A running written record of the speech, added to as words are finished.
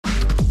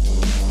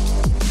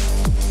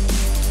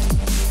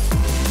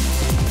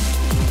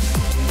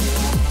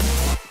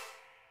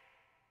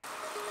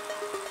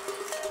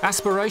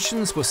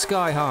Aspirations were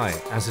sky high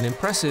as an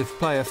impressive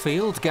player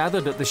field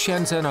gathered at the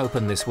Shenzhen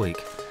Open this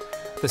week,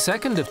 the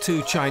second of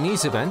two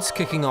Chinese events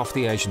kicking off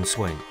the Asian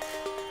swing.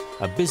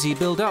 A busy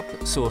build-up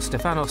saw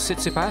Stefanos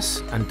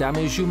Tsitsipas and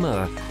Dame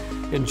Jumeur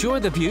enjoy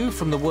the view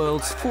from the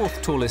world's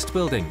fourth tallest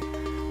building,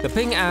 the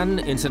Ping An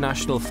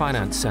International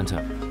Finance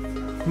Center.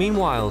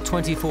 Meanwhile,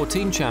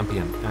 2014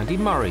 champion Andy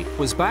Murray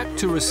was back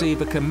to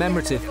receive a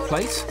commemorative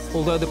plate,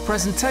 although the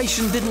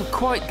presentation didn't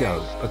quite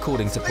go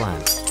according to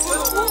plan.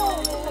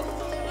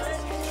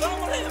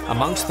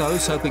 Amongst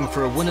those hoping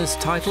for a winner's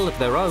title of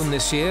their own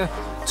this year,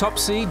 top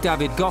seed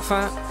David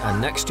Goffin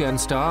and next-gen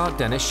star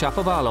Denis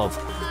Shapovalov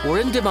were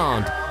in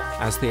demand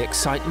as the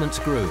excitement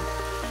grew.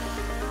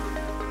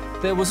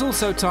 There was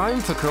also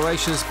time for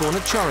Croatia's Borna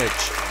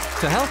Coric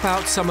to help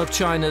out some of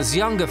China's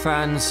younger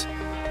fans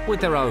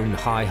with their own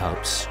high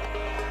hopes.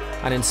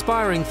 An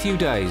inspiring few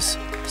days,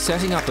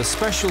 setting up a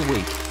special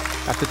week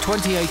at the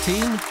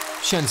 2018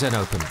 Shenzhen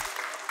Open.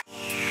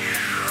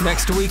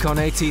 Next week on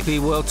ATP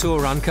World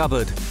Tour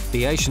Uncovered,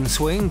 the Asian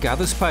swing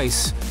gathers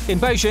pace in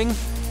Beijing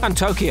and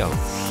Tokyo.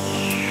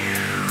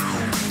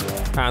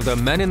 And the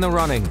men in the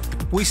running,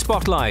 we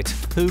spotlight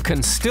who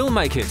can still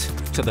make it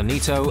to the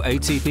Nitto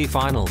ATP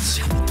Finals.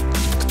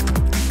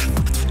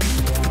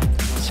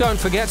 Don't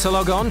forget to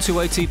log on to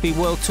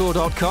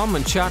atpworldtour.com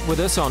and chat with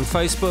us on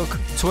Facebook,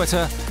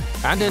 Twitter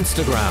and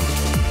Instagram.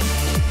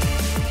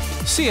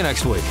 See you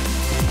next week.